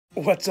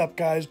What's up,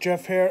 guys?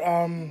 Jeff here.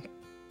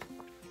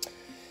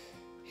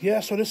 Yeah,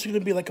 so this is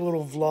gonna be like a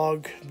little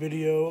vlog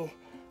video.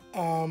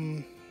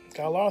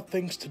 Got a lot of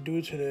things to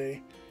do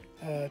today.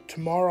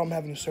 Tomorrow I'm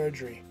having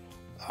surgery.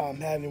 I'm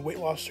having weight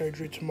loss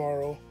surgery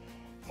tomorrow,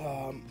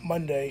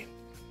 Monday.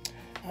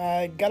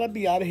 I gotta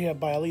be out of here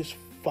by at least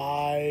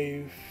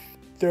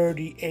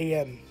 5:30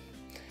 a.m.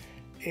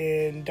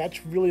 And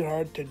that's really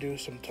hard to do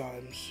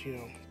sometimes,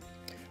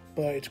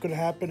 But it's gonna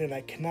happen, and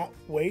I cannot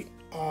wait.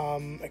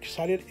 I'm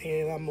excited,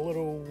 and I'm a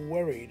little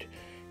worried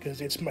because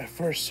it's my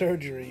first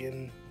surgery,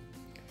 and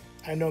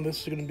I know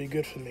this is gonna be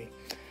good for me.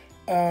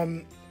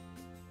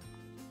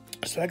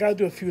 So I gotta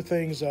do a few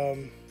things,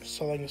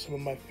 selling some of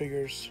my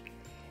figures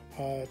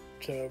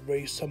to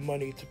raise some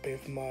money to pay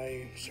for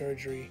my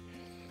surgery.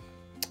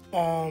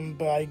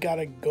 But I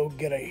gotta go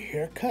get a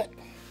haircut.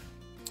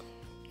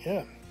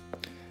 Yeah,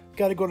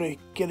 gotta go to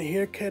get a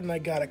haircut, and I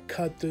gotta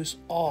cut this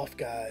off,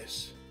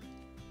 guys.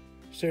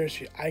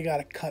 Seriously, I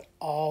gotta cut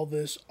all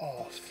this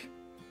off.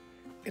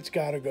 It's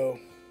gotta go.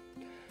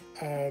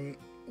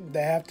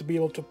 They have to be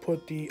able to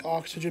put the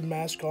oxygen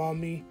mask on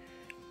me.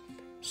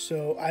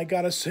 So I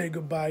gotta say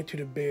goodbye to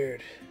the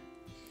beard.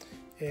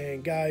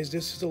 And guys,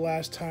 this is the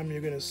last time you're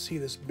gonna see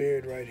this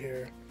beard right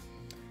here.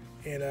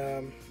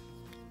 And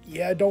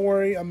yeah, don't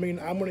worry. I mean,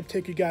 I'm gonna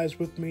take you guys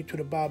with me to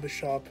the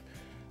barbershop.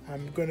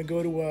 I'm gonna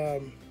go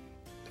to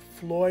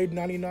Floyd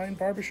 99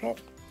 barbershop.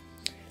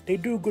 They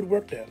do good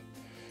work there.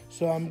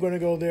 So I'm going to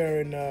go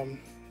there and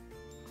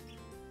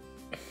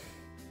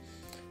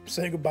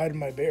say goodbye to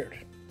my beard.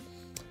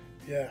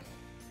 Yeah.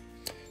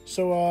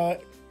 So,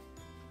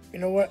 you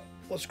know what?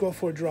 Let's go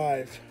for a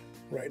drive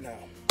right now.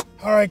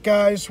 All right,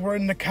 guys. We're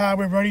in the car.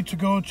 We're ready to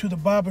go to the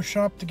barber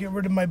shop to get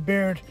rid of my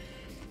beard.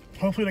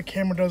 Hopefully the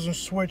camera doesn't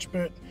switch.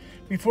 But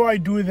before I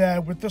do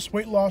that, with this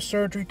weight loss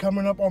surgery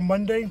coming up on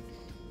Monday,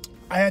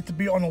 I had to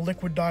be on a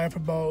liquid diet for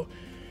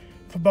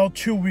about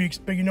 2 weeks,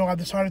 but I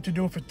decided to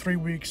do it for 3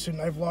 weeks, and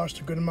I've lost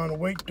a good amount of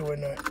weight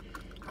doing that.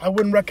 I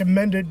wouldn't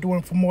recommend it doing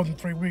it for more than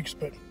 3 weeks,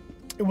 but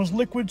it was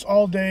liquids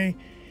all day,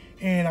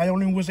 and I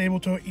only was able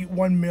to eat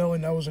one meal,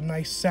 and that was a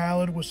nice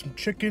salad with some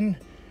chicken,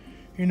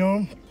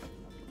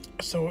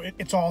 So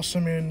it's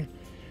awesome, and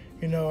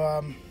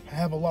I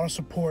have a lot of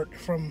support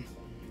from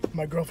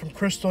my girlfriend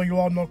Crystal. You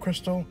all know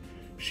Crystal;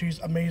 she's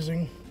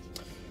amazing.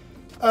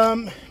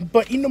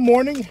 But in the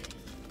morning,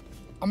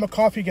 I'm a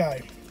coffee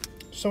guy.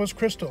 So is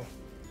Crystal.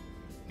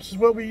 This is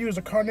what we use,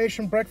 a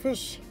carnation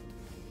breakfast.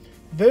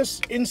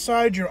 This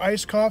inside your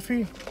iced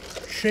coffee,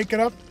 shake it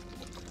up.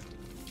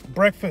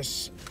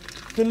 Breakfast,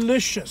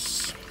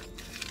 delicious.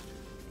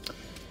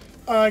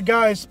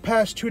 Guys,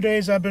 past 2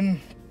 days I've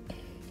been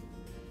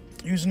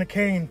using a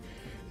cane.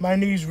 My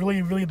knee's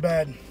really, really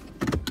bad.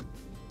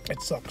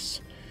 It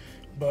sucks,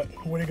 but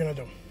what are you gonna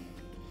do?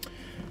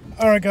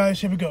 All right,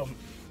 guys, here we go.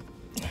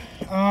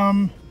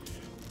 All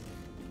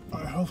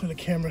right, hopefully the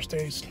camera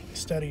stays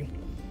steady.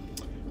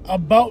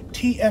 About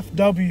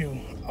TFW,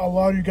 a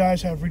lot of you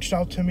guys have reached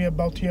out to me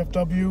about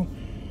TFW.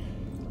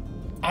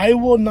 I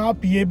will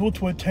not be able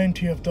to attend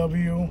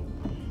TFW.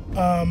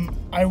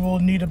 I will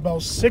need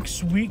about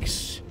 6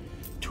 weeks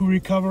to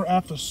recover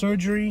after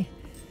surgery,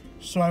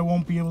 so I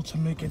won't be able to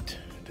make it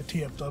to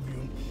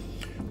TFW,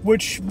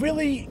 which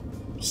really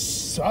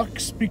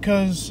sucks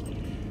because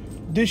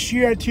this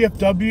year at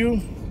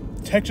TFW,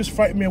 Texas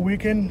Fright Meal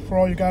Weekend, for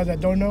all you guys that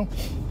don't know,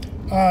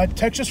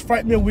 Texas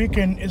Fright Meal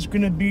Weekend is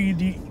going to be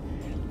the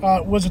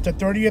was it the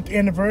 30th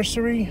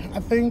anniversary, I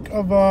think,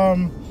 of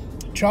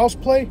Child's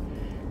Play.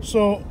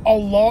 So a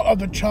lot of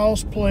the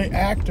Child's Play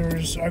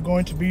actors are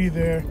going to be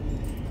there,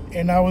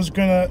 and I was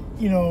gonna,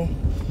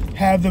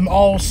 have them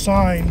all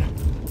sign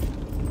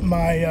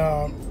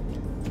my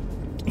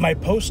my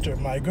poster,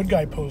 my good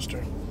guy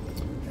poster.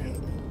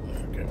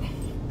 Okay.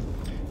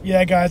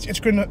 Yeah, guys, it's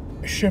gonna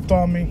shift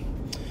on me.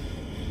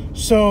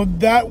 So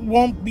that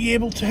won't be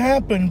able to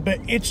happen, but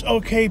it's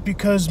okay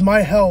because my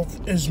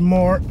health is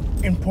more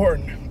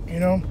important.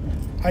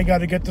 I got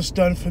to get this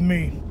done for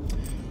me.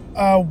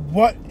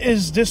 What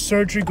is this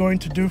surgery going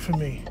to do for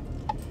me?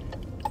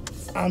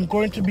 I'm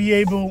going to be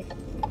able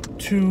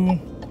to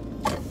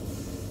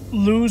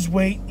lose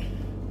weight.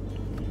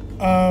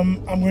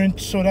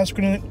 So that's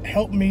going to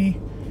help me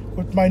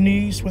with my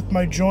knees, with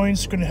my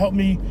joints. It's going to help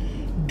me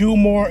do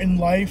more in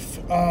life,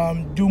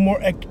 do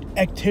more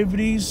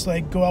activities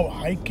like go out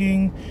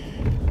hiking,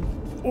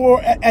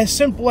 or as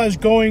simple as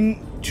going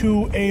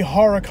to a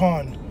horror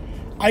con.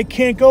 I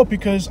can't go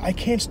because I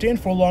can't stand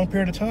for a long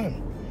period of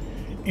time.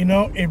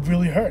 It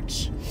really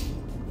hurts.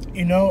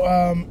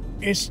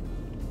 It's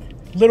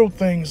little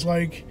things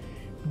like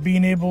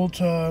being able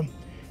to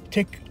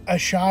take a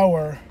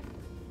shower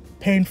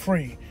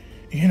pain-free,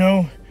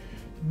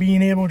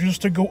 being able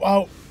just to go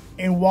out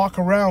and walk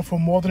around for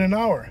more than an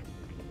hour.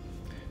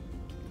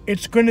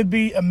 It's going to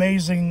be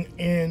amazing,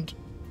 and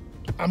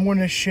I'm going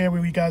to share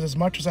with you guys as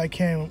much as I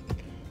can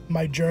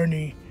my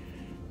journey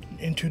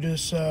into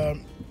this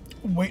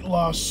weight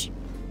loss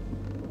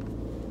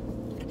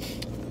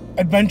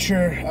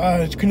adventure.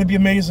 It's going to be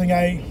amazing.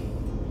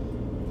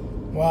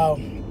 Wow.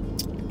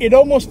 it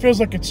almost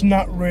feels like it's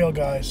not real,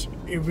 guys.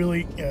 It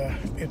really,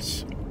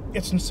 it's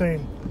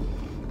insane.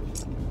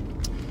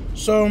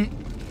 So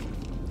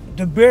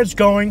the beard's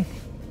going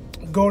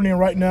in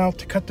right now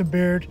to cut the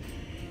beard,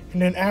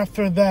 and then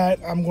after that,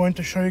 I'm going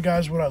to show you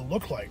guys what I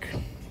look like.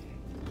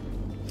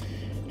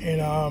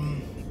 And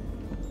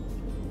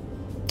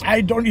I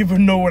don't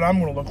even know what I'm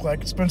gonna look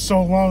like. It's been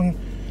so long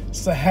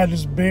since I had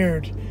this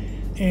beard,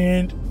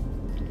 and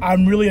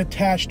I'm really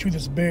attached to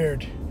this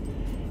beard.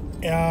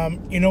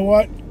 You know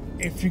what?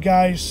 If you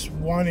guys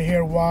want to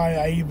hear why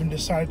I even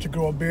decided to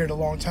grow a beard a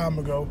long time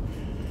ago,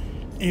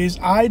 is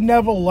I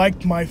never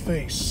liked my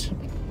face.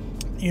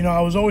 You know, I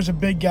was always a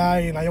big guy,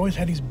 and I always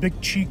had these big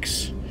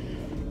cheeks,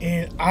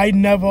 and I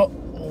never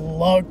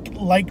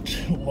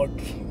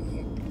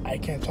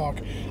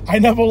I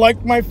never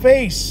liked my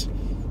face.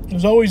 It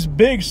was always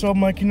big, so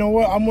I'm like, you know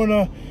what? I'm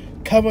gonna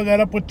cover that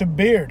up with the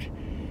beard.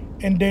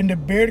 And then the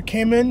beard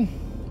came in,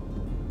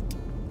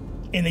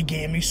 and it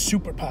gave me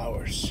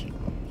superpowers.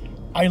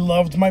 I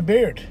loved my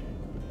beard.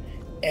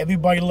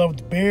 Everybody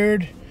loved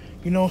beard.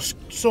 You know,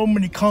 so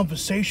many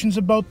conversations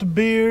about the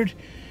beard.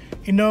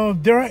 You know,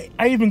 there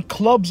are even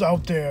clubs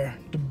out there,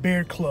 the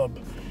beard club.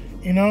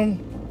 You know,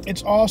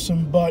 it's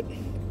awesome, but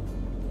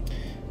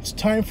it's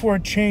time for a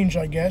change,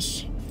 I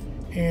guess.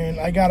 And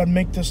I gotta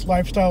make this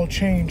lifestyle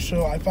change.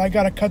 So if I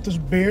gotta cut this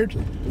beard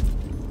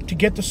to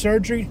get the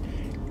surgery,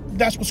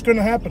 that's what's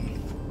gonna happen.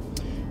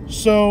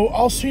 So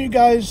I'll see you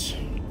guys.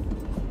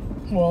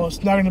 Well,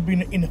 it's not gonna be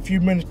in a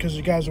few minutes because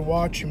you guys are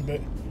watching,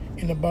 but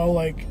in about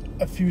like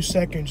a few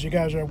seconds, you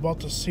guys are about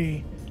to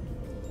see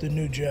the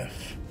new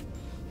Jeff.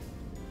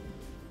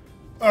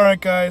 All right,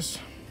 guys.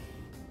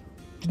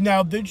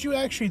 Now, did you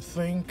actually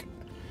think,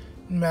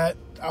 Matt,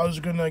 I was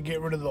gonna get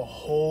rid of the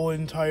whole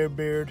entire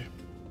beard?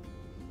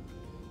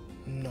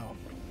 No.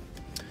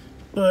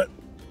 But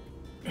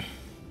a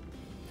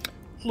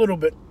little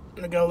bit.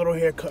 I got a little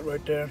haircut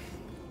right there.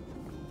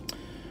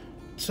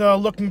 It's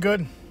looking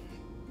good.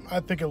 I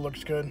think it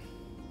looks good.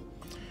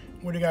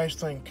 What do you guys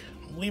think?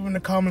 Leave in the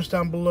comments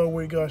down below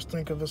what you guys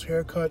think of this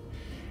haircut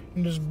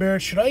and this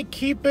beard. Should I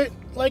keep it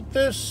like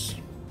this?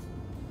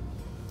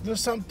 Is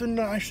this something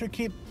that I should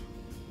keep?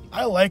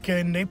 I like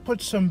it, and they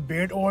put some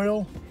beard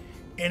oil,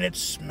 and it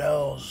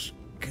smells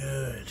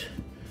good.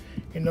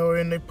 You know,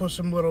 and they put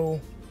some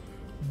little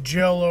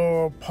gel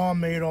or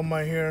pomade on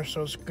my hair,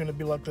 so it's gonna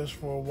be like this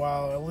for a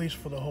while, at least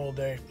for the whole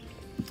day.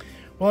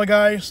 Well,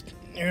 guys,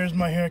 here's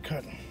my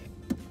haircut.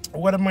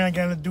 What am I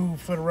gonna do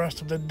for the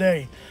rest of the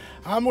day?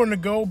 I'm gonna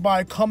go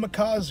buy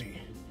Kamikaze,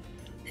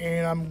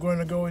 and I'm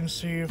gonna go and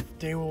see if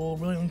they will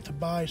willing to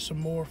buy some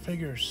more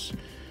figures.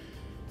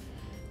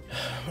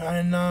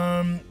 And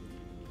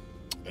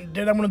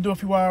then I'm gonna do a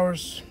few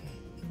hours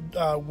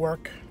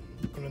work.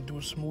 I'm gonna do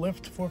some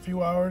lift for a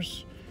few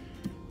hours,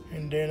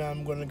 and then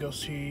I'm gonna go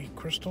see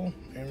Crystal,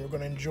 and we're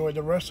gonna enjoy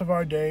the rest of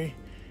our day.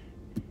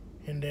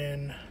 And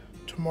then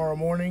tomorrow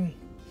morning,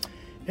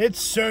 it's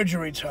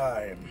surgery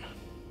time.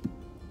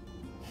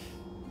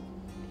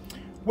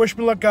 Wish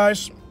me luck,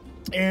 guys,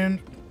 and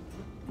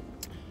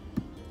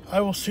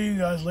I will see you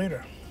guys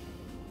later.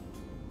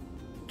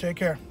 Take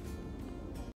care.